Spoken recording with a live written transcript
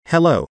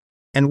Hello,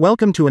 and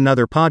welcome to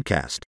another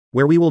podcast,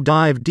 where we will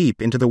dive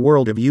deep into the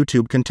world of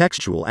YouTube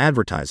contextual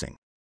advertising.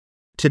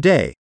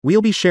 Today,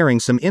 we'll be sharing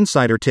some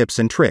insider tips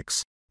and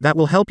tricks that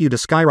will help you to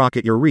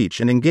skyrocket your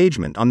reach and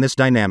engagement on this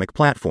dynamic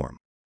platform.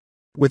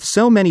 With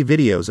so many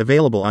videos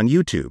available on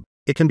YouTube,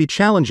 it can be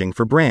challenging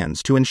for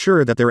brands to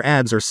ensure that their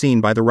ads are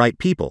seen by the right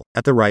people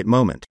at the right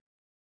moment.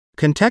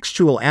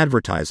 Contextual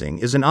advertising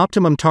is an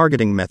optimum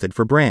targeting method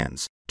for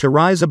brands to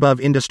rise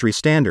above industry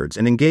standards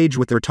and engage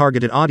with their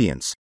targeted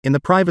audience in the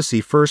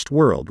privacy-first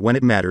world when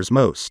it matters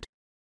most.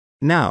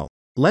 Now,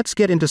 let's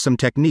get into some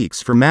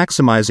techniques for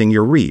maximizing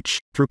your reach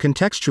through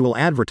contextual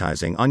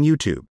advertising on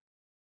YouTube.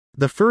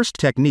 The first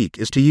technique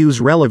is to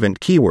use relevant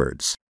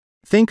keywords.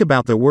 Think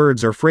about the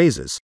words or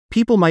phrases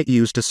people might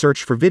use to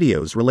search for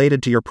videos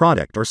related to your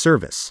product or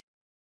service.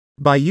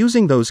 By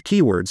using those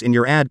keywords in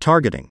your ad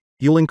targeting,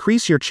 you'll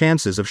increase your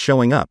chances of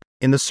showing up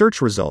in the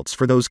search results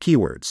for those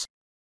keywords.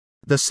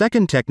 The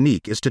second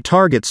technique is to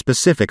target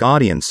specific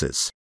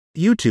audiences.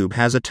 YouTube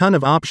has a ton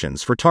of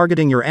options for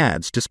targeting your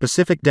ads to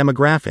specific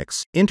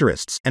demographics,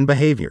 interests, and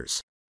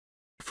behaviors.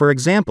 For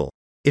example,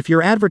 if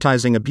you're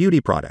advertising a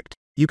beauty product,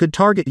 you could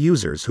target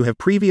users who have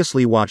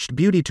previously watched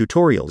beauty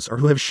tutorials or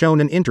who have shown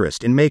an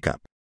interest in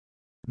makeup.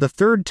 The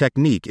third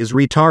technique is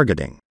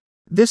retargeting.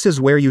 This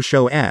is where you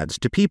show ads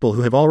to people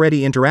who have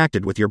already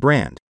interacted with your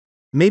brand.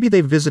 Maybe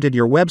they've visited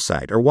your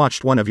website or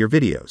watched one of your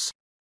videos.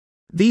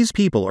 These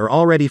people are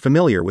already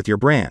familiar with your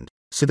brand,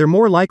 so they're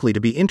more likely to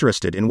be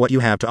interested in what you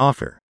have to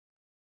offer.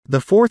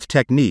 The fourth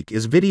technique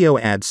is video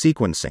ad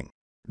sequencing.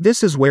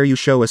 This is where you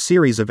show a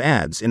series of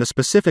ads in a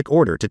specific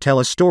order to tell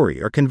a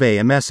story or convey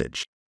a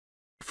message.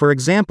 For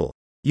example,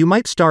 you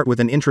might start with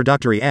an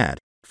introductory ad,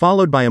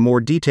 followed by a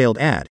more detailed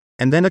ad,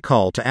 and then a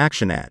call to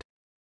action ad.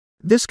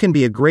 This can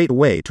be a great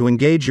way to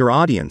engage your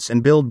audience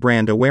and build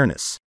brand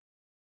awareness.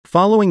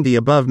 Following the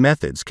above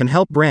methods can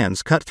help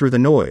brands cut through the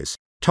noise,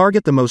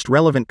 target the most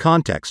relevant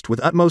context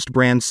with utmost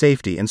brand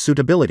safety and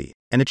suitability,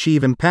 and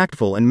achieve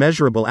impactful and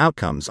measurable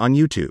outcomes on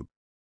YouTube.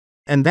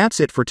 And that's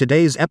it for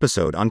today's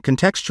episode on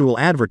contextual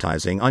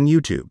advertising on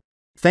YouTube.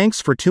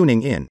 Thanks for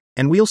tuning in,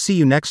 and we'll see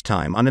you next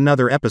time on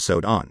another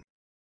episode on.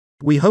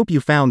 We hope you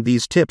found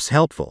these tips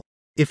helpful.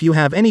 If you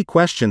have any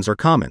questions or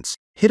comments,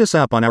 hit us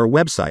up on our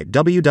website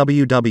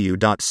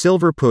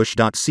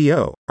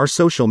www.silverpush.co, our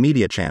social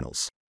media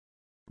channels.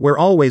 We're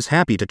always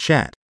happy to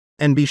chat.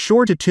 And be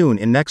sure to tune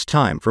in next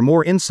time for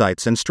more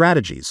insights and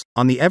strategies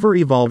on the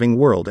ever-evolving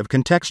world of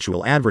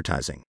contextual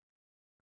advertising.